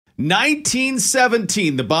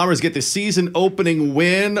1917, the Bombers get the season-opening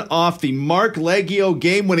win off the Mark Leggio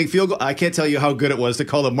game-winning field goal. I can't tell you how good it was to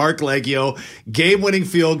call the Mark Leggio game-winning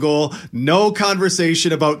field goal. No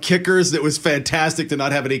conversation about kickers. It was fantastic to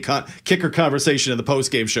not have any kicker conversation in the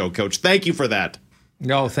post-game show, Coach. Thank you for that.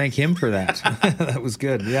 No, thank him for that. That was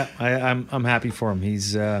good. Yeah, I'm happy for him.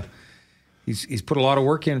 He's put a lot of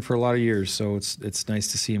work in for a lot of years, so it's nice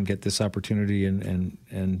to see him get this opportunity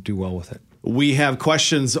and do well with it. We have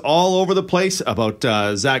questions all over the place about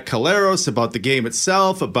Zach Collaros, about the game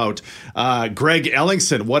itself, about Greg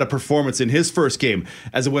Ellingson. What a performance in his first game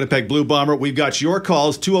as a Winnipeg Blue Bomber. We've got your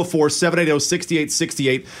calls,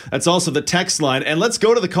 204-780-6868. That's also the text line. And let's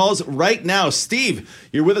go to the calls right now. Steve,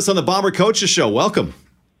 you're with us on the Bomber Coaches Show. Welcome.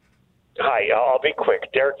 Hi, I'll be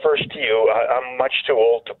quick. Derek, first to you. I'm much too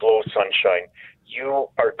old to blow sunshine. You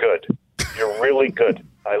are good. You're really good.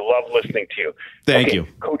 I love listening to you. Thank you.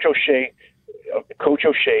 Coach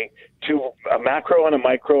O'Shea, to a macro and a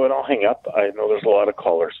micro, and I'll hang up. I know there's a lot of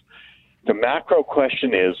callers. The macro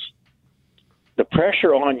question is the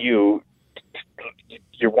pressure on you.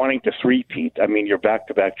 You're wanting to three-peat. I mean, you're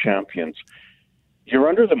back-to-back champions. You're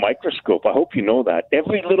under the microscope. I hope you know that.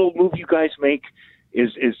 Every little move you guys make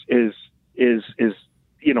is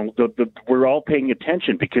we're all paying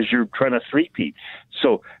attention because you're trying to three-peat.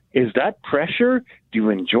 So is that pressure? Do you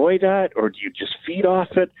enjoy that, or do you just feed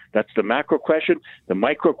off it? That's the macro question. The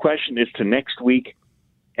micro question is to next week,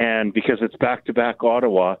 and because it's back-to-back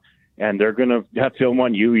Ottawa, and they're going to have film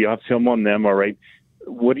on you, you have film on them, all right?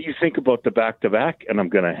 What do you think about the back-to-back? And I'm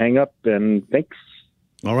going to hang up, and thanks.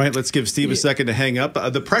 All right, let's give Steve a second to hang up.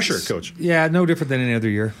 The pressure, Coach. Yeah, no different than any other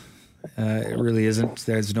year. It really isn't.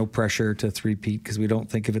 There's no pressure to three-peat because we don't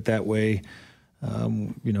think of it that way.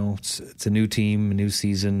 It's a new team, a new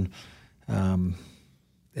season, and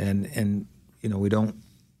we don't.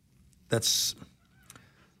 That's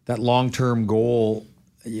that long-term goal.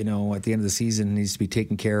 At the end of the season needs to be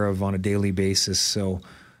taken care of on a daily basis. So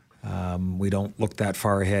we don't look that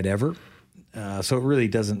far ahead ever. So it really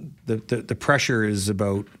doesn't. The pressure is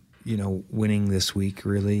about winning this week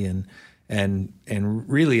really, and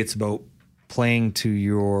really it's about playing to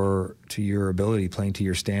your ability, playing to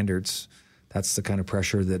your standards. That's the kind of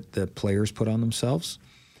pressure that the players put on themselves.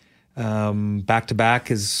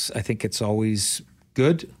 Back-to-back is, I think it's always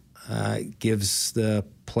good. It gives the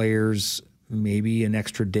players maybe an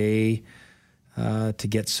extra day to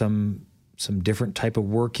get some different type of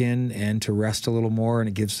work in and to rest a little more, and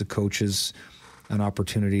it gives the coaches an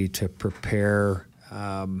opportunity to prepare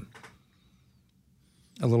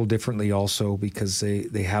a little differently also because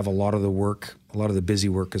they have a lot of the work, a lot of the busy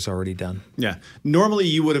work is already done. Yeah. Normally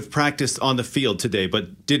you would have practiced on the field today,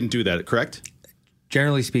 but didn't do that, correct?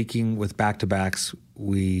 Generally speaking, with back-to-backs,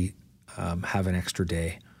 we have an extra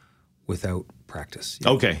day without practice.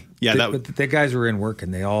 Yeah. Okay. Yeah. But the guys were in work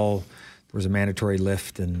and there was a mandatory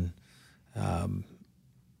lift and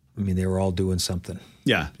they were all doing something.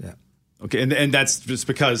 Yeah. Yeah. Okay, and that's just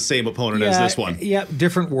because same opponent as this one. Yeah,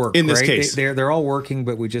 different work. In this case. They're all working,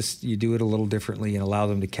 but you do it a little differently and allow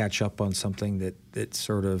them to catch up on something that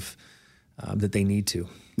sort of that they need to.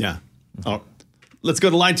 Yeah. Oh, let's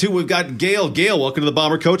go to line 2. We've got Gail. Gail, welcome to the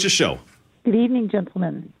Bomber Coaches Show. Good evening,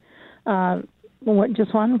 gentlemen.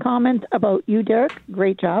 Just one comment about you, Derek.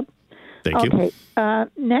 Great job. Thank you. Okay.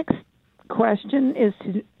 Next question is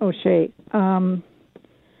to O'Shea. I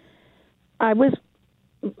was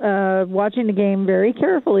watching the game very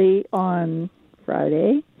carefully on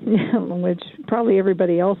Friday, which probably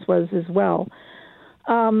everybody else was as well.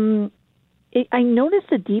 I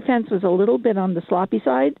noticed the defense was a little bit on the sloppy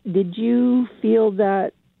side. Did you feel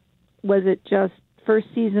that, was it just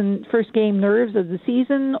first game nerves of the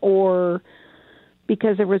season, or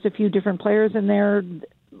because there was a few different players in there,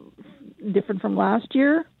 different from last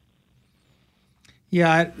year?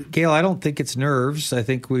 Yeah, Gail, I don't think it's nerves. I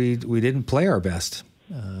think we didn't play our best.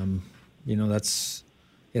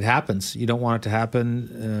 It happens. You don't want it to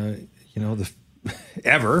happen,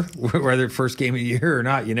 ever, whether first game of the year or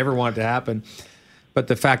not. You never want it to happen. But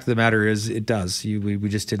the fact of the matter is it does. We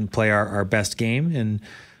just didn't play our best game. And,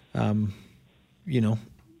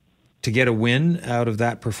 to get a win out of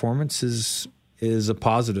that performance is a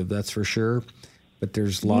positive, that's for sure. But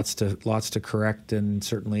there's lots to correct, and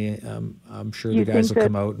certainly I'm sure the guys will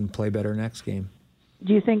come out and play better next game.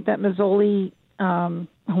 Do you think that Mazzoli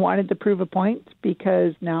wanted to prove a point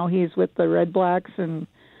because now he's with the Red Blacks and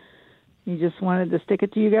he just wanted to stick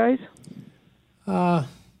it to you guys? I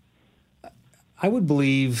would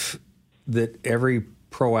believe that every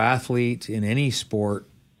pro athlete in any sport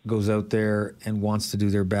goes out there and wants to do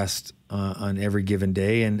their best on every given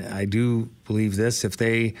day. And I do believe this, if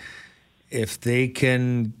they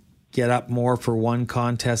can get up more for one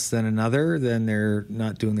contest than another, then they're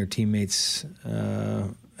not doing their teammates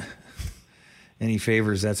any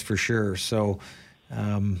favors, that's for sure. So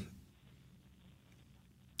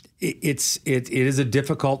it is a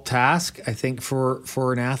difficult task, I think,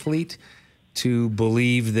 for an athlete to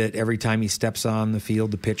believe that every time he steps on the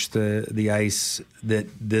field to pitch the ice, that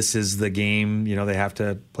this is the game. They have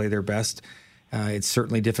to play their best. It's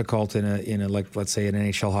certainly difficult in a like, let's say, an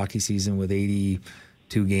NHL hockey season with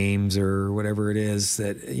 82 games or whatever it is.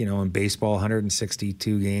 That in baseball,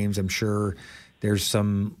 162 games. I'm sure there's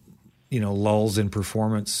some lulls in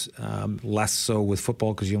performance. Less so with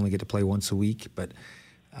football because you only get to play once a week. But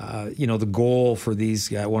the goal for these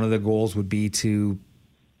guys, one of the goals would be to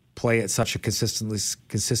play at such a consistently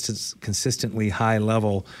high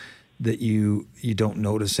level that you don't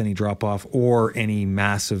notice any drop off or any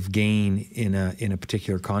massive gain in a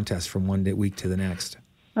particular contest from one week to the next.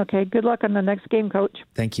 Okay, good luck on the next game, Coach.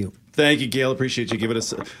 Thank you. Thank you, Gail. Appreciate you giving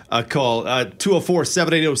us a call.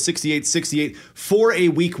 204-780-6868 for a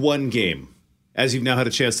Week 1 game. As you've now had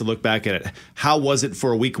a chance to look back at it, how was it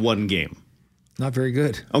for a Week 1 game? Not very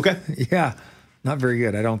good. Okay. Yeah, not very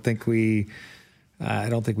good. I don't think we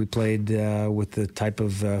played with the type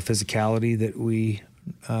of physicality that we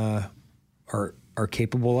are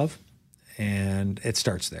capable of, and it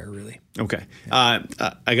starts there, really. Okay. I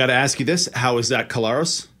got to ask you this: how is Zach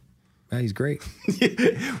Collaros? He's great.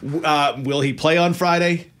 Will he play on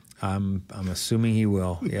Friday? I'm assuming he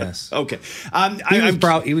will. Yes. Okay. He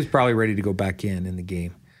was probably ready to go back in the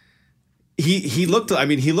game. He looked. I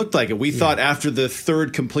mean, he looked like it. We thought after the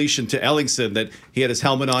third completion to Ellingson that he had his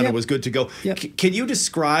helmet on and was good to go. Yep. Can you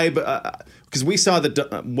describe? Because we saw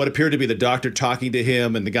what appeared to be the doctor talking to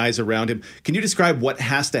him and the guys around him. Can you describe what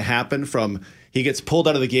has to happen from he gets pulled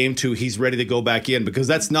out of the game to he's ready to go back in? Because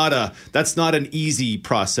that's not an easy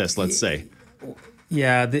process. Let's say.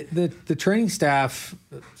 Yeah, the training staff.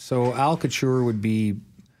 So Al Couture would be,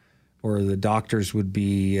 or the doctors would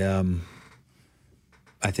be, I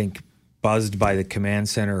think, buzzed by the command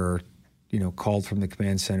center or, called from the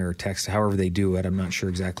command center or text, however they do it. I'm not sure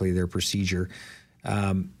exactly their procedure.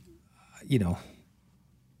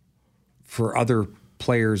 For other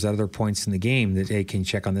players at other points in the game that, hey, can you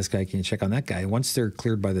check on this guy? Can you check on that guy? Once they're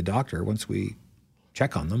cleared by the doctor, once we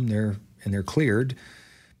check on them, they're cleared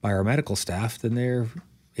by our medical staff, then they're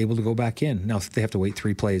able to go back in. Now, they have to wait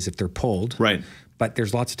 3 plays if they're pulled. Right. But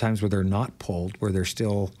there's lots of times where they're not pulled, where there's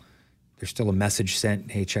still a message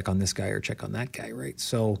sent, hey, check on this guy or check on that guy, right?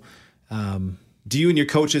 So do you and your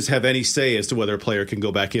coaches have any say as to whether a player can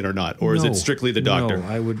go back in or not? Or is it strictly the doctor?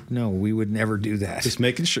 No, we would never do that. Just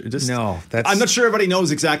making sure. I'm not sure everybody knows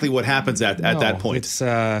exactly what happens at that point. It's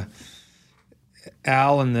Al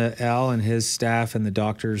and his staff and the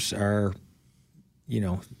doctors are,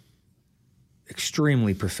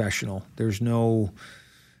 extremely professional. There's no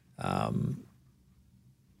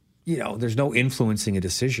there's no influencing a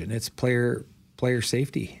decision. It's player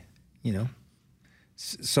safety,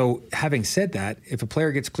 So having said that, if a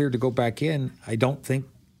player gets cleared to go back in, I don't think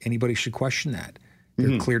anybody should question that.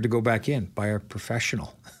 They're cleared to go back in by a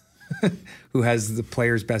professional who has the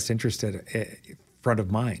player's best interest at front of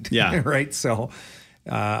mind. Yeah. Right. So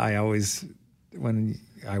I always, when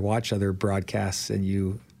I watch other broadcasts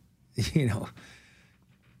and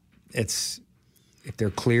it's, if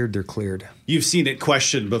they're cleared, they're cleared. You've seen it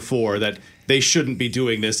questioned before that they shouldn't be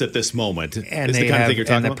doing this at this moment. And is the kind of thing you're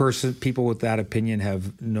talking about? People with that opinion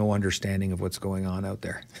have no understanding of what's going on out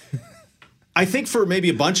there. I think for maybe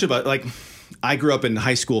a bunch of us, like I grew up in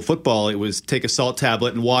high school football. It was take a salt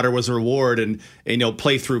tablet and water was a reward and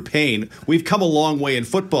play through pain. We've come a long way in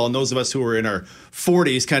football, and those of us who are in our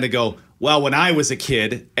 40s kind of go, well, when I was a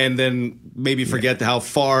kid, and then maybe forget how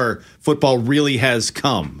far football really has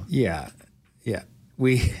come. Yeah.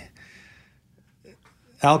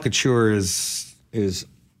 Al Couture is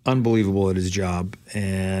unbelievable at his job,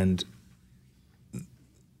 and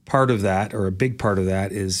part of that, or a big part of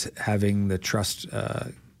that, is having the trust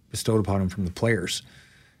bestowed upon him from the players.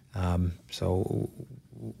 So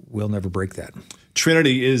we'll never break that.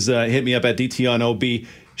 Trinity is hit me up at DT on OB.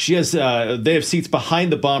 She has they have seats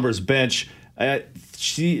behind the Bombers bench.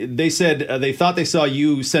 They said they thought they saw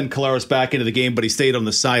you send Collaros back into the game, but he stayed on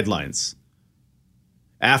the sidelines.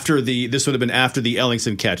 This would have been after the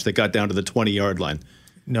Ellingson catch that got down to the 20-yard line.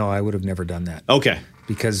 No, I would have never done that. Okay.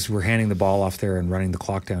 Because we're handing the ball off there and running the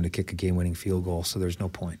clock down to kick a game-winning field goal, so there's no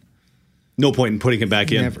point. No point in putting him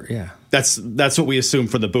back in. Never, yeah. That's what we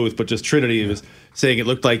assumed from the booth, but just Trinity was saying it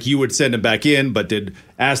looked like you would send him back in, but did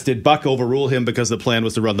Buck overrule him because the plan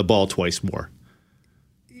was to run the ball twice more?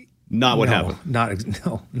 Not what happened. Not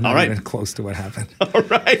All right. even close to what happened. All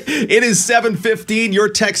right. It is 7:15. Your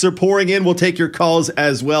texts are pouring in. We'll take your calls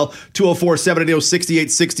as well.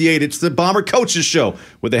 204-780-6868. It's the Bomber Coaches Show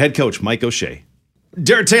with the head coach, Mike O'Shea.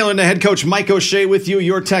 Derek Taylor and the head coach, Mike O'Shea, with you.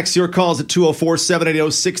 Your texts, your calls at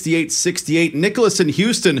 204-780-6868. Nicholas in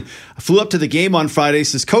Houston flew up to the game on Friday.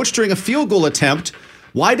 Says, Coach, during a field goal attempt,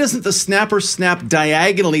 why doesn't the snapper snap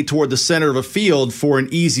diagonally toward the center of a field for an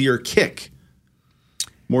easier kick?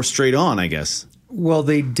 More straight on, I guess. Well,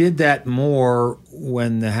 they did that more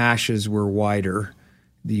when the hashes were wider.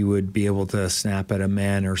 You would be able to snap at a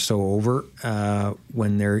man or so over.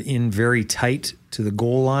 When they're in very tight to the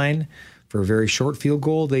goal line for a very short field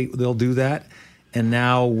goal, they'll do that. And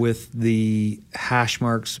now with the hash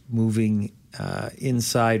marks moving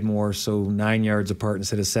inside more, so 9 yards apart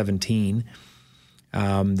instead of 17,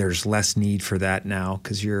 there's less need for that now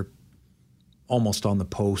because you're almost on the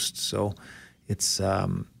post. So it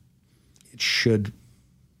should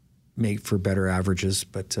make for better averages,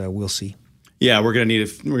 but we'll see. Yeah, we're gonna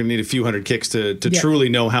need a few hundred kicks to truly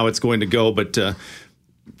know how it's going to go. But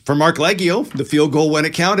for Mark Leggio, the field goal when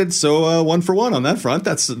it counted, so 1 for 1 on that front.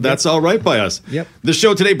 That's all right by us. Yep. The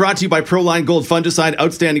show today brought to you by Proline Gold Fungicide,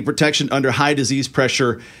 outstanding protection under high disease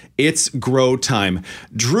pressure. It's grow time.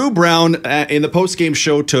 Drew Brown in the postgame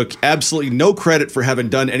show took absolutely no credit for having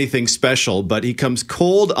done anything special, but he comes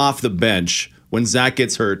cold off the bench when Zach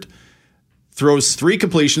gets hurt, throws 3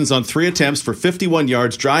 completions on 3 attempts for 51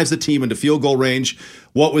 yards, drives the team into field goal range.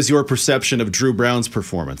 What was your perception of Drew Brown's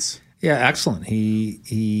performance? Yeah, excellent.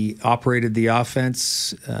 He operated the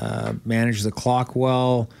offense, managed the clock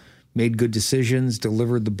well, made good decisions,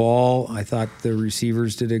 delivered the ball. I thought the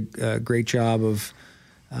receivers did a great job of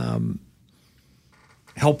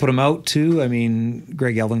helping him out too. I mean,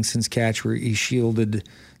 Greg Ellingson's catch where he shielded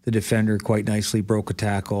the defender quite nicely, broke a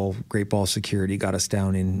tackle, great ball security, got us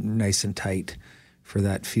down in nice and tight for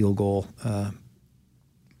that field goal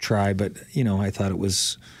try. But, I thought it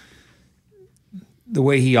was the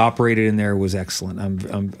way he operated in there was excellent.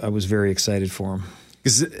 I was very excited for him.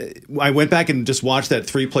 Because I went back and just watched that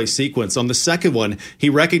 3-play sequence. On the second one, he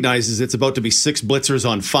recognizes it's about to be 6 blitzers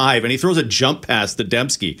on 5, and he throws a jump pass to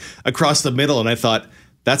Dembski across the middle, and I thought,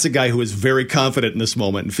 that's a guy who is very confident in this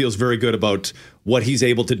moment and feels very good about what he's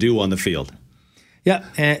able to do on the field. Yeah,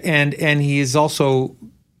 and he is also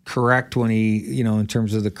correct when he, in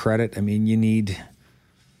terms of the credit. I mean,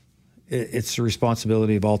 it's the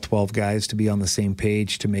responsibility of all 12 guys to be on the same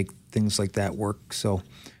page to make things like that work. So,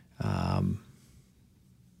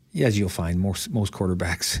 as you'll find, most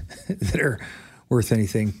quarterbacks that are worth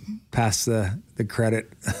anything pass the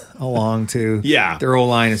credit along to their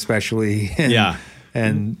O-line especially.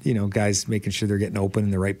 And, guys making sure they're getting open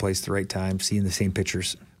in the right place at the right time, seeing the same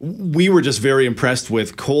pitchers. We were just very impressed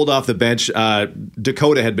with cold off the bench.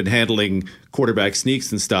 Dakota had been handling quarterback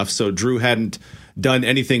sneaks and stuff, so Drew hadn't done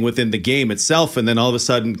anything within the game itself, and then all of a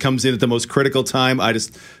sudden comes in at the most critical time. I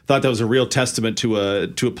just thought that was a real testament to a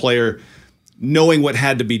player knowing what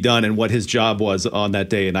had to be done and what his job was on that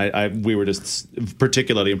day, and we were just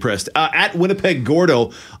particularly impressed. At Winnipeg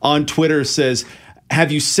Gordo on Twitter says,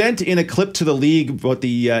 have you sent in a clip to the league about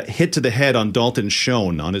the hit to the head on Dalton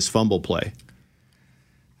Schoen on his fumble play?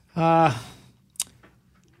 No,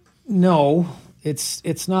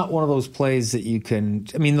 it's not one of those plays that you can.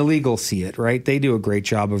 I mean, the league will see it, right? They do a great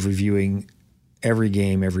job of reviewing every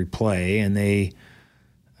game, every play, and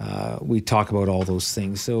we talk about all those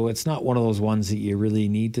things. So it's not one of those ones that you really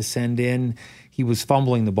need to send in. He was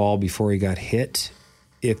fumbling the ball before he got hit.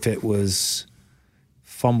 If it was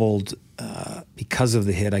fumbled because of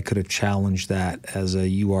the hit, I could have challenged that as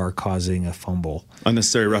you are causing a fumble.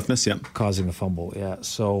 Unnecessary roughness, yeah. Causing a fumble, yeah.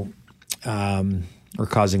 So, or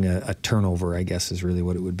causing a turnover, I guess, is really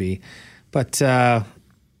what it would be. But, yeah,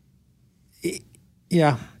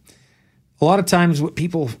 a lot of times what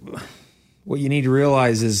you need to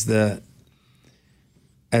realize is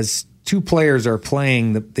as two players are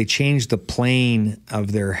playing, they change the plane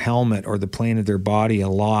of their helmet or the plane of their body a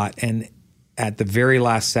lot, and at the very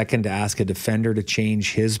last second to ask a defender to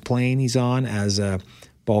change his plane he's on as a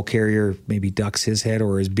ball carrier maybe ducks his head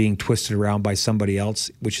or is being twisted around by somebody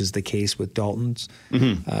else, which is the case with Dalton's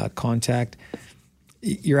contact.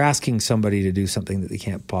 You're asking somebody to do something that they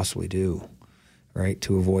can't possibly do, right,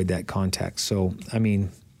 to avoid that contact. So, I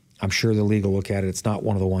mean, I'm sure the league will look at it. It's not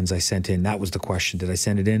one of the ones I sent in. That was the question. Did I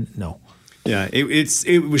send it in? No. Yeah,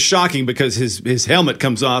 it was shocking because his helmet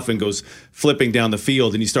comes off and goes flipping down the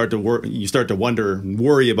field, and you start to wonder and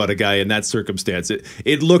worry about a guy in that circumstance.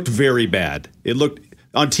 It looked very bad.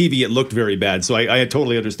 On TV, it looked very bad. So I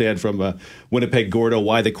totally understand from Winnipeg Gordo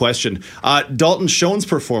why the question. Dalton Schoen's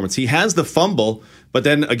performance. He has the fumble, But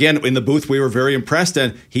then again, in the booth, we were very impressed,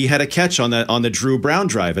 and he had a catch on the Drew Brown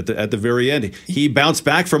drive at the very end. He bounced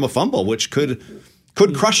back from a fumble, which could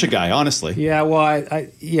crush a guy, honestly. Yeah, well,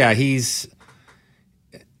 he's,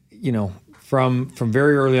 from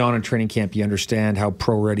very early on in training camp, you understand how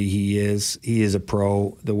pro-ready he is. He is a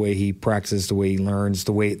pro, the way he practices, the way he learns,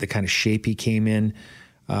 the kind of shape he came in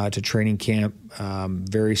to training camp.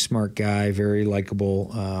 Very smart guy, very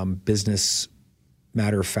likable,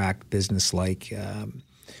 matter-of-fact, business-like. It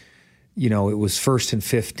was 1st and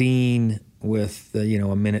 15 with,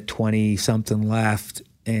 a minute 20-something left,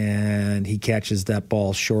 and he catches that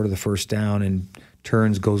ball short of the first down and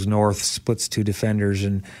turns, goes north, splits 2 defenders,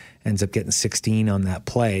 and ends up getting 16 on that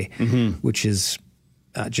play, which is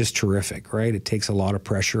just terrific, right? It takes a lot of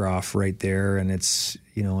pressure off right there, and it's,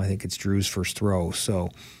 I think it's Drew's first throw, so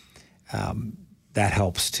that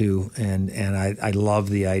helps too. And I love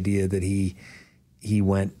the idea that he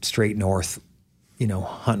went straight north,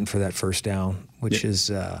 hunting for that first down, which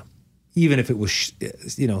is even if it was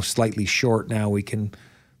slightly short. Now we can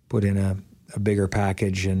put in a bigger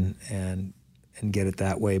package and get it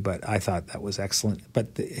that way. But I thought that was excellent.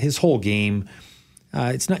 But his whole game,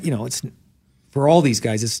 it's not, it's for all these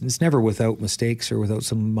guys, it's never without mistakes or without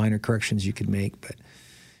some minor corrections you could make. But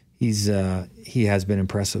he has been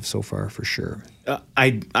impressive so far for sure.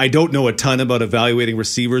 I don't know a ton about evaluating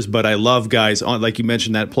receivers, but I love guys on, like you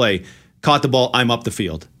mentioned, that play, caught the ball, I'm up the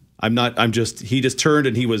field. He just turned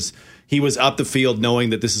and he was up the field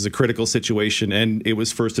knowing that this is a critical situation, and it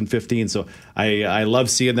was 1st and 15. So I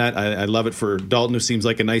love seeing that. I love it for Dalton, who seems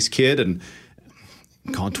like a nice kid, and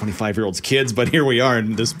I'm calling 25-year-olds kids, but here we are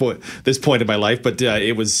in this point in my life. But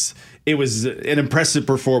it was an impressive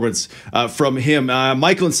performance from him.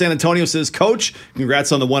 Michael in San Antonio says, Coach,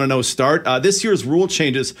 congrats on the 1-0 start. This year's rule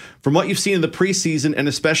changes, from what you've seen in the preseason and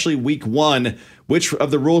especially week 1, which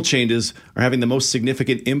of the rule changes are having the most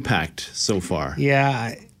significant impact so far?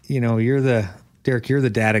 Yeah, Derek, you're the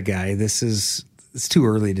data guy. It's too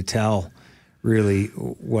early to tell really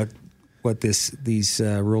what these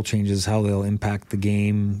rule changes, how they'll impact the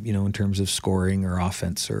game, in terms of scoring or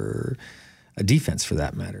offense or a defense for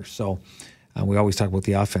that matter. So we always talk about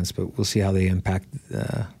the offense, but we'll see how they impact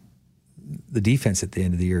the defense at the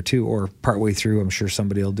end of the year too, or partway through. I'm sure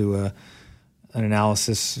somebody will do an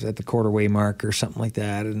analysis at the quarter-way mark or something like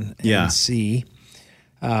that and see.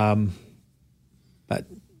 But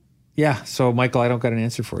yeah, so Michael, I don't got an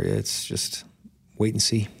answer for you. It's just wait and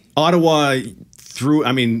see. Ottawa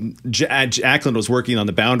Ackland was working on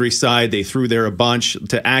the boundary side. They threw there a bunch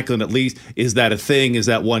to Ackland. At least, is that a thing? Is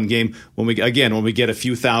that one game? When we get a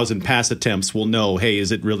few thousand pass attempts, we'll know, hey,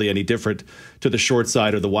 is it really any different to the short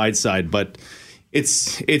side or the wide side? But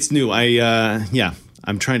it's new.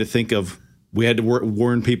 I'm trying to think of. We had to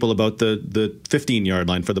warn people about the 15-yard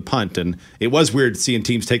line for the punt, and it was weird seeing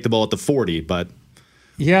teams take the ball at the 40, but.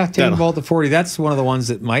 Yeah, taking the ball at the 40. That's one of the ones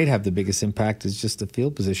that might have the biggest impact is just the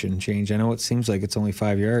field position change. I know it seems like it's only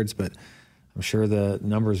 5 yards, but I'm sure the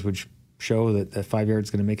numbers would show that 5 yards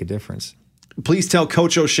is going to make a difference. Please tell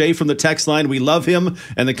Coach O'Shea from the text line we love him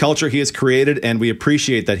and the culture he has created, and we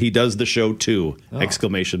appreciate that he does the show too!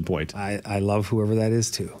 Exclamation point. I love whoever that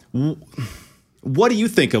is too. What do you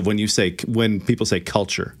think of when people say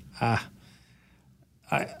culture?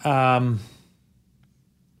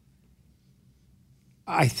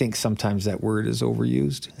 I think sometimes that word is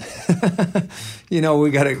overused.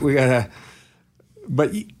 We gotta,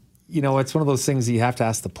 but it's one of those things you have to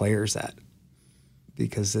ask the players that,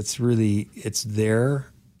 because it's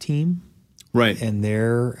their team, right? And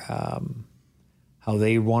their how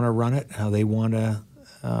they want to run it, how they want to,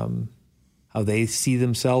 how they see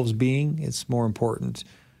themselves being. It's more important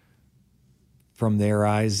from their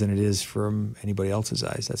eyes than it is from anybody else's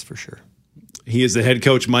eyes. That's for sure. He is the head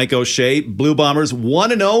coach, Mike O'Shea. Blue Bombers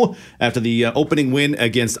 1-0 after the opening win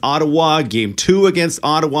against Ottawa. Game 2 against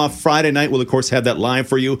Ottawa Friday night. We'll, of course, have that live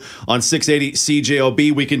for you on 680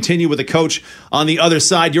 CJOB. We continue with the coach on the other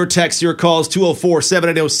side. Your texts, your calls,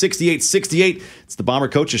 204-780-6868. It's the Bomber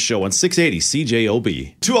Coaches Show on 680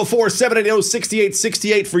 CJOB.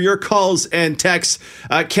 204-780-6868 for your calls and texts.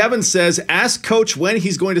 Kevin says, ask Coach when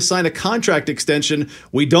he's going to sign a contract extension.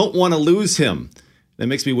 We don't want to lose him. That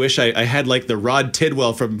makes me wish I had like the Rod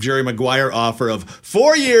Tidwell from Jerry Maguire offer of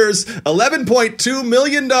 4 years, $11.2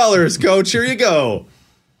 million. Coach, here you go.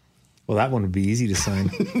 Well, that one would be easy to sign.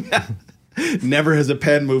 Never has a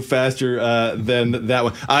pen moved faster than that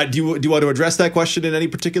one. Do you want to address that question in any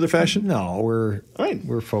particular fashion? No, we're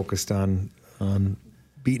focused on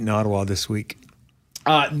beating Ottawa this week.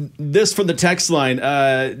 This from the text line.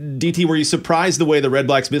 DT, were you surprised the way the Red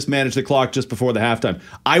Blacks mismanaged the clock just before the halftime?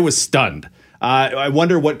 I was stunned. I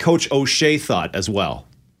wonder what Coach O'Shea thought as well.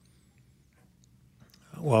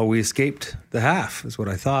 Well, we escaped the half, is what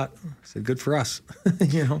I thought. I said, good for us,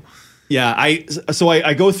 you know. Yeah, I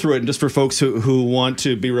go through it, and just for folks who want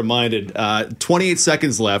to be reminded, 28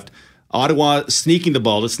 seconds left. Ottawa sneaking the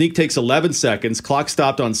ball. The sneak takes 11 seconds. Clock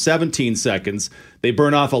stopped on 17 seconds. They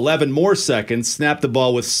burn off 11 more seconds, snap the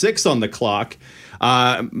ball with 6 on the clock.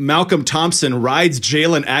 Malcolm Thompson rides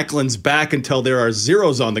Jalen Ackland's back until there are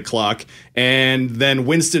zeros on the clock, and then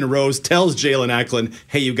Winston Rose tells Jalen Ackland,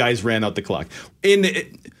 hey, you guys ran out the clock.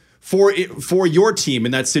 For your team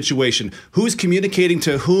in that situation, who's communicating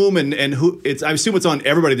to whom, and who? I assume it's on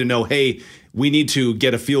everybody to know, hey, we need to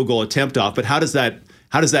get a field goal attempt off, but how does that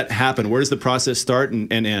happen? Where does the process start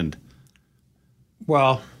and end?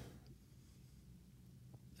 Well,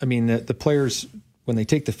 I mean, the players, when they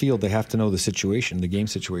take the field, they have to know the situation, the game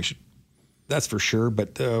situation. That's for sure.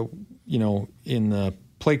 But, you know, in the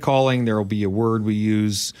play calling, there will be a word we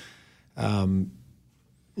use,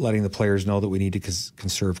 letting the players know that we need to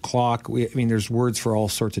conserve clock. I mean, there's words for all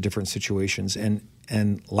sorts of different situations.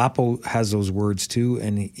 And Lapo has those words too,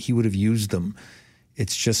 and he would have used them.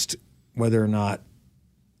 It's just whether or not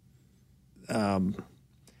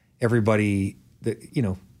everybody, you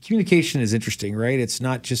know, communication is interesting, right? It's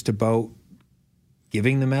not just about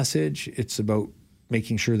giving the message, it's about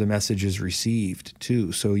making sure the message is received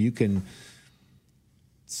too. So you can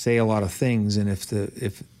say a lot of things, and if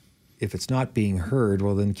it's not being heard,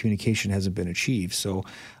 well, then communication hasn't been achieved. So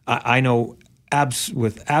I know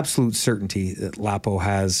with absolute certainty that Lapo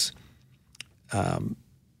has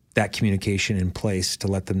that communication in place to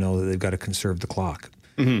let them know that they've got to conserve the clock.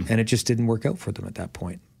 Mm-hmm. And it just didn't work out for them at that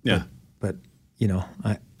point. Yeah. But you know,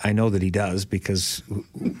 I know that he does because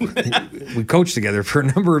we coached together for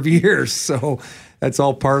a number of years. So that's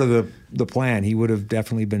all part of the plan. He would have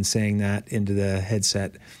definitely been saying that into the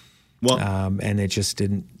headset. Well, and it just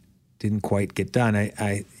didn't quite get done.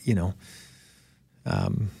 I you know,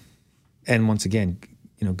 and once again,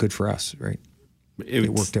 you know, good for us, right? It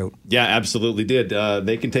worked out. Yeah, absolutely did.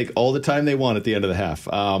 They can take all the time they want at the end of the half.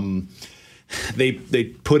 They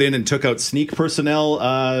put in and took out sneak personnel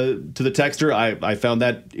to the texter. I found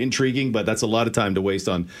that intriguing, but that's a lot of time to waste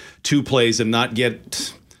on 2 plays and not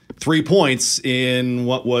get 3 points in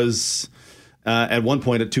what was at one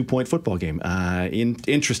point a 2-point football game.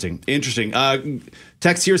 Interesting.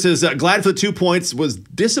 Text here says, glad for the 2 points, was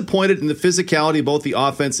disappointed in the physicality of both the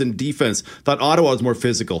offense and defense. Thought Ottawa was more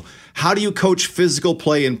physical. How do you coach physical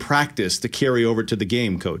play in practice to carry over to the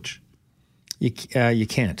game, Coach? You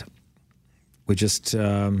can't. We just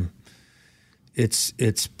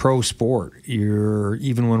it's pro sport.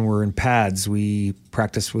 Even when we're in pads, we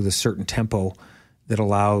practice with a certain tempo that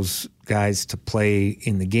allows guys to play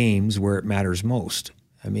in the games where it matters most.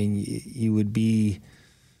 I mean, you would be,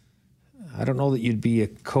 I don't know that you'd be a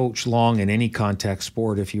coach long in any contact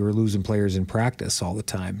sport if you were losing players in practice all the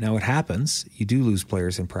time. Now it happens, you do lose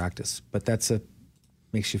players in practice, but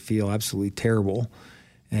makes you feel absolutely terrible.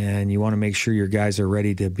 And you want to make sure your guys are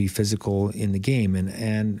ready to be physical in the game.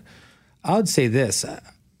 And I would say this,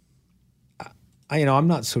 I'm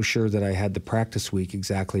not so sure that I had the practice week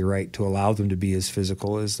exactly right to allow them to be as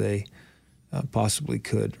physical as they possibly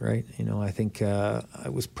could, right? You know, I think I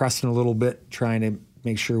was pressing a little bit, trying to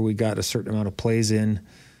make sure we got a certain amount of plays in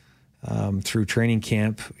through training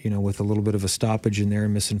camp, you know, with a little bit of a stoppage in there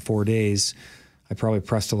and missing 4 days. I probably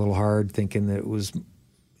pressed a little hard thinking that it was,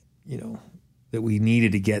 you know, that we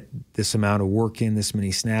needed to get this amount of work in, this many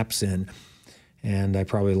snaps in. And I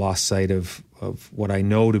probably lost sight of what I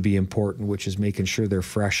know to be important, which is making sure they're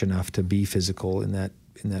fresh enough to be physical in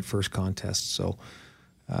that first contest. So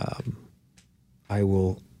I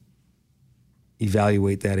will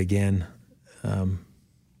evaluate that again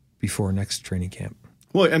before next training camp.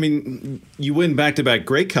 Well, I mean, you win back-to-back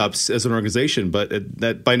Grey Cups as an organization, but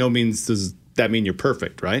that by no means does that mean you're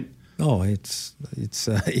perfect, right? Oh, it's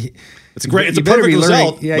great. It's a perfect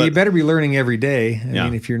result. Yeah, you better be learning every day. I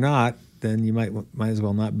mean, if you're not, then you might as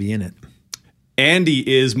well not be in it.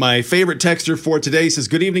 Andy is my favorite texter for today. He says,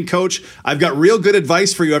 good evening, Coach. I've got real good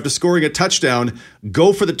advice for you after scoring a touchdown.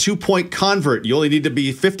 Go for the 2-point convert. You only need to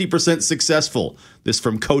be 50% successful. This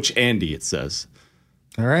from Coach Andy, it says.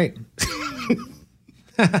 All right.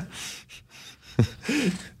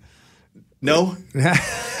 No?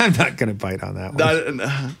 I'm not going to bite on that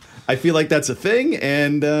one. I feel like that's a thing,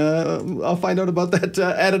 and I'll find out about that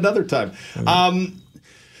at another time.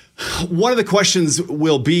 One of the questions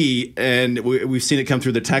will be, and we've seen it come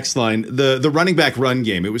through the text line, the running back run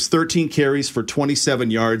game. It was 13 carries for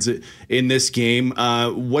 27 yards in this game.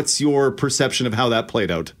 What's your perception of how that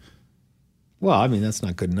played out? Well, I mean, that's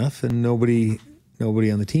not good enough, and nobody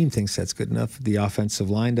Nobody on the team thinks that's good enough. The offensive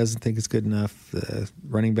line doesn't think it's good enough. The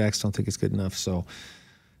running backs don't think it's good enough. So,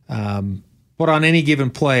 but on any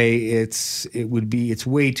given play, it's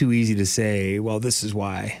way too easy to say, well, this is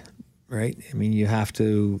why, right? I mean, you have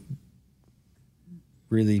to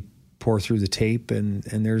really pour through the tape, and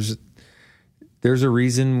there's a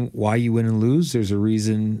reason why you win and lose. There's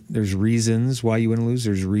reasons why you win and lose.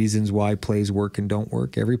 There's reasons why plays work and don't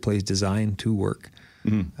work. Every play is designed to work.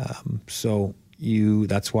 Mm-hmm. So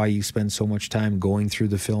that's why you spend so much time going through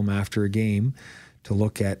the film after a game to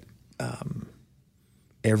look at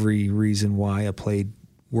every reason why a play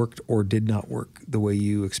worked or did not work the way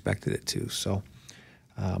you expected it to. So,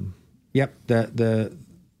 the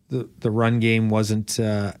run game wasn't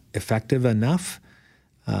effective enough.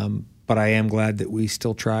 But I am glad that we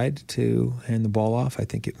still tried to hand the ball off. I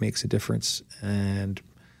think it makes a difference, and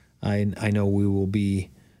I know we will be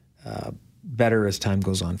better as time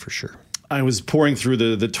goes on for sure. I was pouring through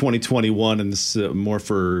the 2021, and this is more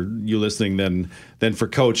for you listening than for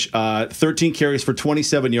Coach. 13 carries for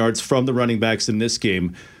 27 yards from the running backs in this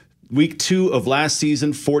game. Week 2 of last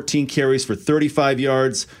season, 14 carries for 35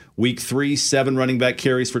 yards. Week 3, 7 running back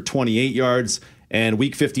carries for 28 yards. And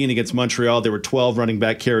week 15 against Montreal, there were 12 running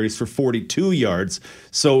back carries for 42 yards.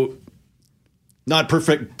 So not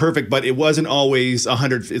perfect, but it wasn't always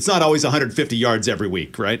 100. It's not always 150 yards every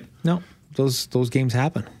week, right? No, those games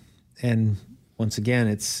happen. And once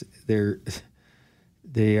again,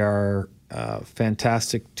 they are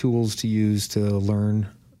fantastic tools to use to learn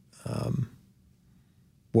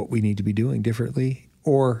what we need to be doing differently,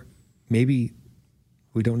 or maybe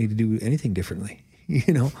we don't need to do anything differently,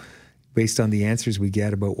 based on the answers we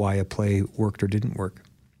get about why a play worked or didn't work.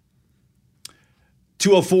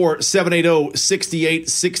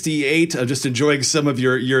 204-780-6868. I'm just enjoying some of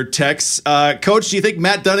your texts. Coach, do you think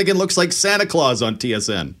Matt Dunnigan looks like Santa Claus on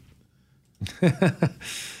TSN?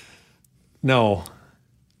 No,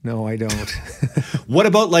 I don't. What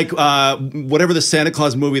about whatever the Santa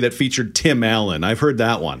Claus movie that featured Tim Allen? I've heard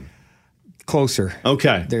that one. Closer.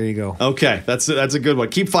 Okay. There you go. Okay. That's a good one.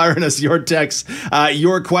 Keep firing us your texts,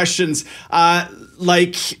 your questions.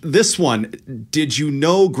 Like this one, did you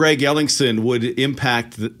know Greg Ellingson would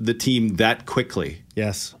impact the team that quickly?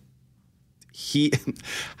 Yes.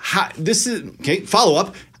 Follow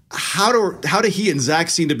up. How do he and Zach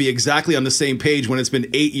seem to be exactly on the same page when it's been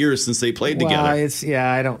 8 years since they played together?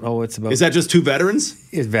 I don't know what's about. Is that just two veterans?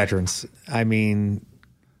 It's veterans. I mean,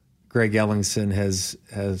 Greg Ellingson has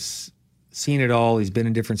seen it all. He's been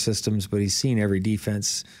in different systems, but he's seen every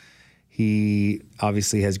defense. He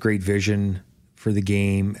obviously has great vision for the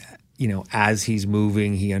game. As he's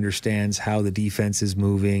moving, he understands how the defense is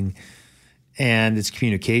moving, and it's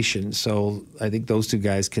communication. So I think those two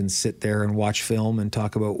guys can sit there and watch film and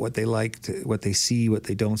talk about what they like, what they see, what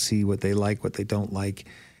they don't see, what they like, what they don't like,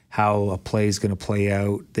 how a play is going to play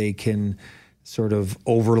out. They can sort of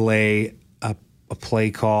overlay a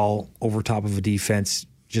play call over top of a defense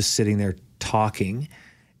just sitting there talking,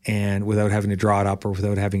 and without having to draw it up or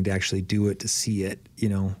without having to actually do it to see it,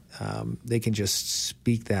 they can just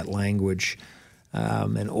speak that language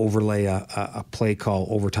and overlay a play call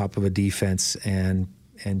over top of a defense and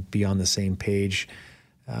be on the same page.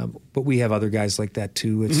 But we have other guys like that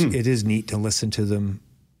too. It is neat to listen to them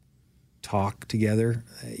talk together,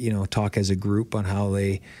 talk as a group on how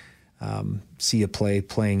they see a play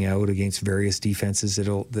playing out against various defenses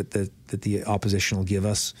that the opposition will give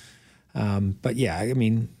us. But yeah, I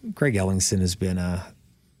mean, Greg Ellingson has been a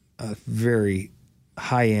very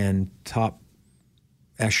high-end, top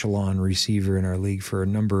echelon receiver in our league for a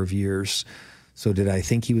number of years. So did I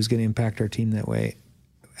think he was going to impact our team that way?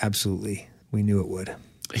 Absolutely. We knew it would.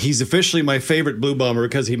 He's officially my favorite Blue Bomber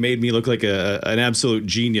because he made me look like an absolute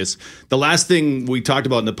genius. The last thing we talked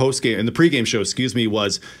about in the pregame show,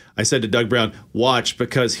 was I said to Doug Brown, watch,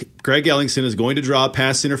 because Greg Ellingson is going to draw a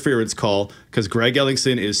pass interference call because Greg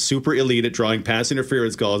Ellingson is super elite at drawing pass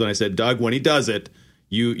interference calls. And I said, Doug, when he does it,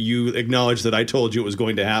 you acknowledge that I told you it was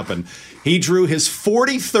going to happen. He drew his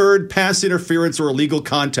 43rd pass interference or illegal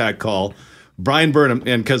contact call. Brian Burnham,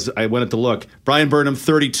 and because I went to look, Brian Burnham,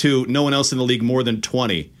 32. No one else in the league more than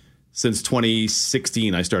 20 since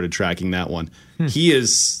 2016. I started tracking that one. He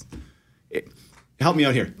is. Help me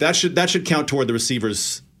out here. That should count toward the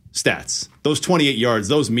receiver's stats. Those 28 yards,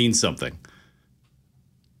 those mean something.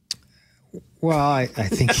 Well, I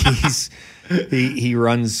think he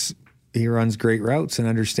runs great routes and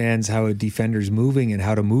understands how a defender's moving and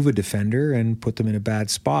how to move a defender and put them in a bad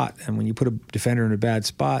spot. And when you put a defender in a bad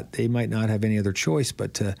spot, they might not have any other choice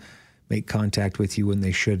but to make contact with you when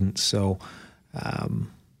they shouldn't. So, I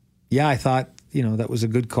thought, that was a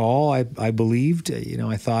good call. I believed,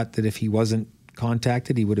 I thought that if he wasn't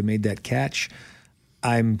contacted, he would have made that catch.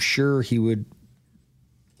 I'm sure he would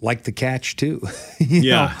like the catch too. you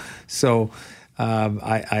know? So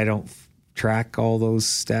I don't track all those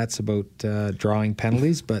stats about drawing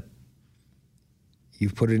penalties, but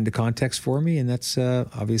you've put it into context for me, and that's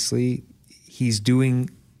obviously he's doing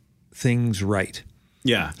things right.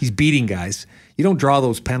 Yeah. He's beating guys. You don't draw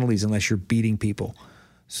those penalties unless you're beating people.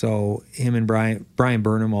 So him and Brian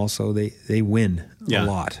Burnham also, they win a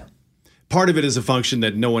lot. Part of it is a function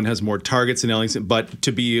that no one has more targets than Ellingson, but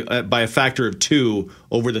to be by a factor of 2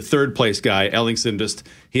 over the third place guy, Ellingson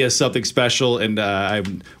he has something special. And I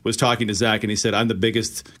was talking to Zach, and he said, I'm the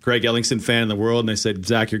biggest Greg Ellingson fan in the world. And I said,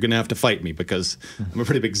 Zach, you're going to have to fight me because I'm a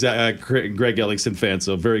pretty big Greg Ellingson fan.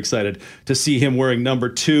 So very excited to see him wearing number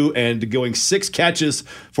 2 and going 6 catches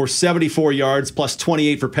for 74 yards plus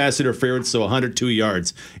 28 for pass interference. So 102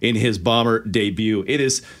 yards in his Bomber debut. It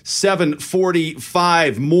is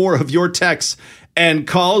 7:45. More of your texts and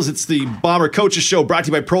calls. It's the Bomber Coaches Show, brought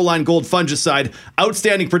to you by Proline Gold Fungicide.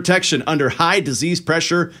 Outstanding protection under high disease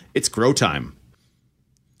pressure. It's grow time.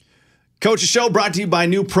 Coaches Show brought to you by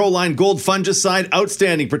new Proline Gold Fungicide.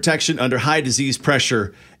 Outstanding protection under high disease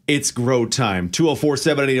pressure. It's grow time.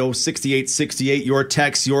 204-780-6868. Your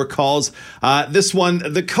texts, your calls. This one,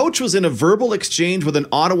 the coach was in a verbal exchange with an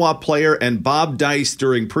Ottawa player and Bob Dice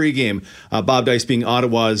during pregame. Bob Dice being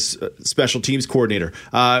Ottawa's special teams coordinator.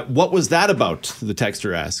 What was that about? The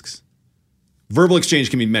texter asks. Verbal exchange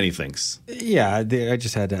can mean many things. Yeah, I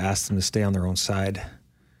just had to ask them to stay on their own side.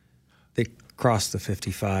 They crossed the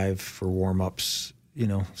 55 for warm-ups,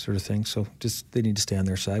 sort of thing. So just they need to stay on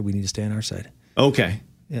their side. We need to stay on our side. Okay.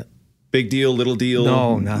 Yeah. Big deal, little deal?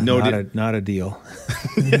 No, not a deal.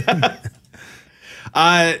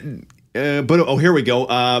 But here we go.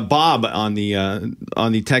 Bob on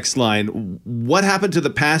the text line. What happened to the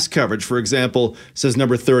pass coverage? For example, says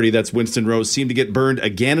number 30, that's Winston Rose, seemed to get burned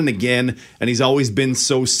again and again, and he's always been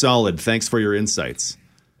so solid. Thanks for your insights.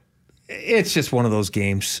 It's just one of those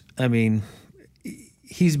games. I mean,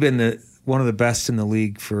 he's been one of the best in the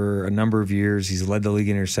league for a number of years. He's led the league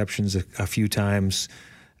in interceptions a few times.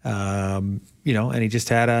 And he just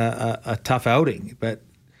had a tough outing. But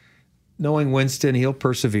knowing Winston, he'll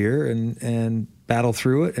persevere and battle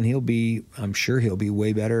through it, and I'm sure he'll be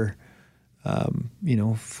way better,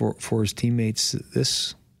 for his teammates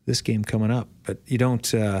this game coming up. But you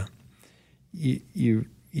don't, you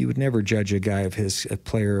would never judge a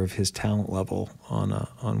player of his talent level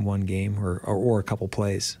on one game or a couple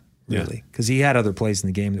plays, really, because he had other plays in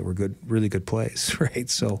the game that were good, really good plays, right?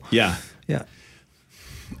 So yeah.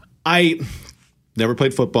 I never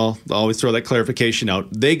played football. I always throw that clarification out.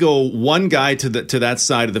 They go one guy to that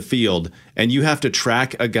side of the field, and you have to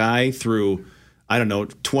track a guy through,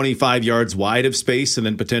 25 yards wide of space and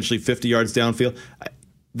then potentially 50 yards downfield.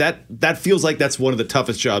 That feels like that's one of the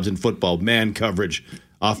toughest jobs in football, man coverage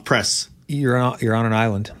off press. You're on an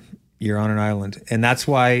island. You're on an island. And that's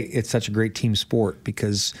why it's such a great team sport,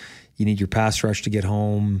 because you need your pass rush to get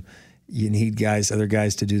home. You need other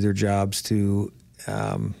guys to do their jobs to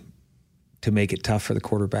make it tough for the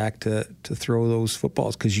quarterback to throw those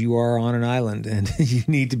footballs, because you are on an island and you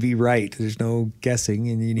need to be right. There's no guessing,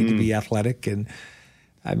 and you need to be athletic. And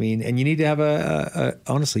and you need to have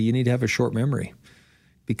honestly, you need to have a short memory,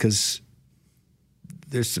 because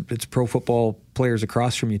it's pro football players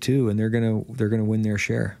across from you too, and they're gonna win their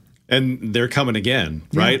share. And they're coming again,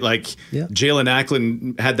 right? Jalen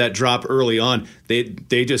Acklin had that drop early on. They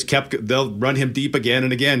just they'll run him deep again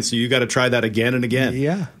and again. So you got to try that again and again.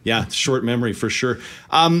 Yeah. Short memory for sure.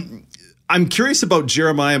 I'm curious about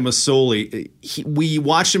Jeremiah Masoli. We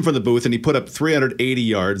watched him from the booth, and he put up 380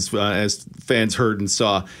 yards, as fans heard and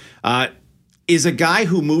saw. Is a guy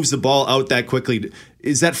who moves the ball out that quickly,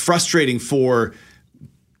 is that frustrating for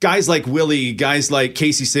guys like Willie, guys like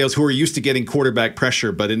Casey Sales, who are used to getting quarterback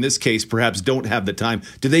pressure, but in this case perhaps don't have the time?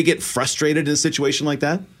 Do they get frustrated in a situation like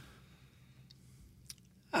that?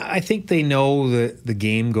 I think they know the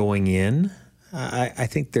game going in. I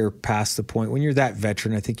think they're past the point. When you're that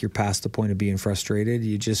veteran, I think you're past the point of being frustrated.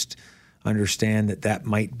 You just understand that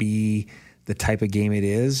might be the type of game it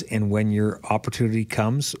is. And when your opportunity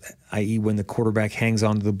comes, i.e. when the quarterback hangs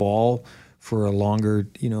onto the ball for a longer,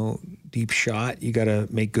 deep shot, you got to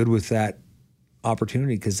make good with that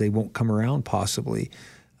opportunity, because they won't come around possibly.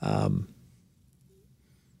 I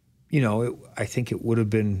think it would have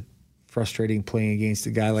been frustrating playing against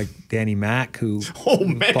a guy like Danny Mack, who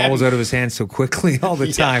falls out of his hands so quickly all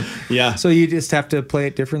the time. Yeah. So you just have to play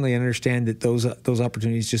it differently and understand that those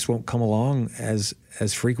opportunities just won't come along as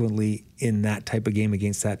frequently in that type of game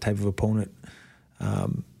against that type of opponent.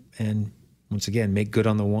 And once again, make good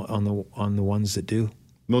on the ones that do.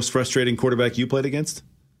 Most frustrating quarterback you played against?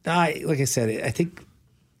 Like I said, I think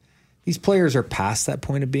these players are past that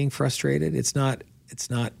point of being frustrated. It's not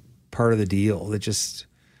part of the deal. It's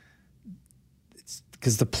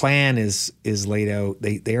because the plan is laid out.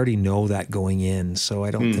 They already know that going in. So I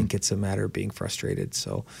don't think it's a matter of being frustrated.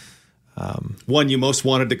 So one you most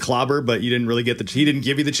wanted to clobber, but you didn't really get he didn't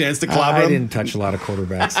give you the chance to clobber him? I didn't touch a lot of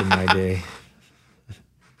quarterbacks in my day.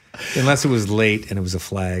 Unless it was late and it was a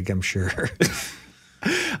flag, I'm sure.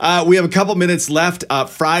 We have a couple minutes left.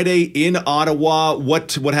 Friday in Ottawa.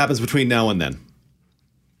 What happens between now and then?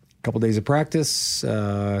 A couple days of practice,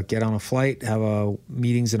 get on a flight, have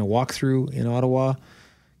meetings and a walkthrough in Ottawa,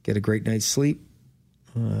 get a great night's sleep,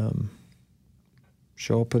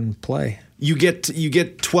 show up and play. You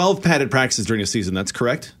get 12 padded practices during a season. That's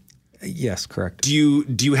correct? Yes, correct. Do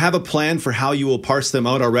you have a plan for how you will parse them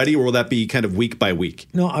out already, or will that be kind of week by week?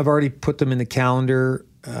 No, I've already put them in the calendar.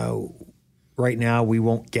 Right now, we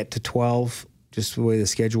won't get to 12, just the way the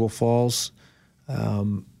schedule falls.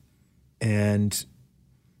 And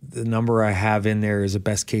the number I have in there is a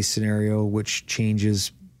best case scenario, which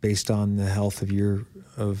changes based on the health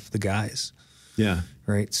of the guys. Yeah.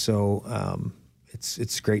 Right. So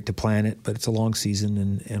it's great to plan it, but it's a long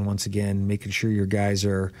season, and once again, making sure your guys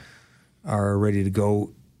are ready to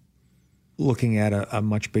go. Looking at a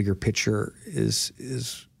much bigger picture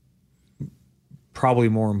is probably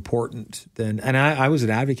more important than. And I was an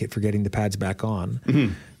advocate for getting the pads back on.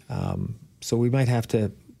 Mm-hmm. So we might have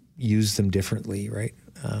to use them differently, right?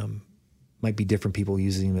 Might be different people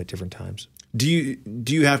using them at different times. Do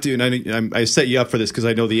you have to? And I set you up for this because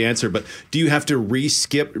I know the answer. But do you have to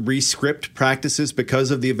re-script practices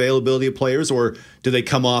because of the availability of players, or do they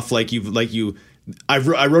come off like you? I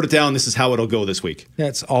wrote it down. This is how it'll go this week. Yeah,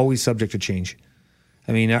 it's always subject to change.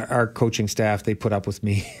 I mean, our coaching staff, they put up with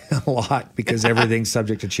me a lot because everything's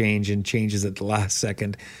subject to change and changes at the last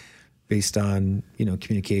second, based on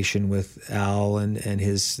communication with Al and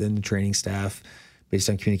the training staff, based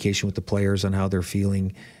on communication with the players on how they're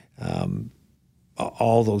feeling.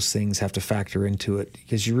 All those things have to factor into it,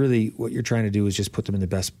 because what you're trying to do is just put them in the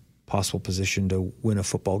best possible position to win a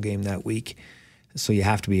football game that week. So you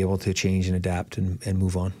have to be able to change and adapt and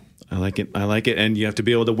move on. I like it. And you have to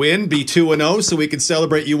be able to win, be 2-0, so we can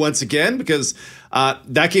celebrate you once again, because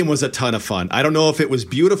that game was a ton of fun. I don't know if it was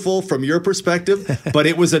beautiful from your perspective, but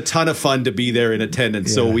it was a ton of fun to be there in attendance.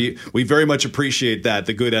 Yeah. So we very much appreciate that,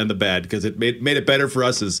 the good and the bad, because it made it better for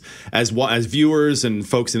us as viewers and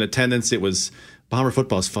folks in attendance. It was Bomber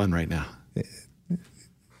football is fun right now.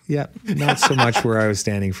 Yeah, not so much where I was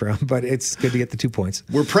standing from, but it's good to get the 2 points.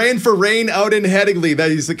 We're praying for rain out in Headingley.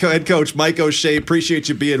 That is the head coach, Mike O'Shea. Appreciate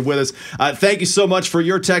you being with us. Thank you so much for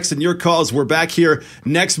your texts and your calls. We're back here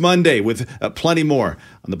next Monday with plenty more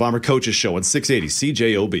on the Bomber Coaches Show on 680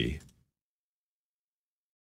 CJOB.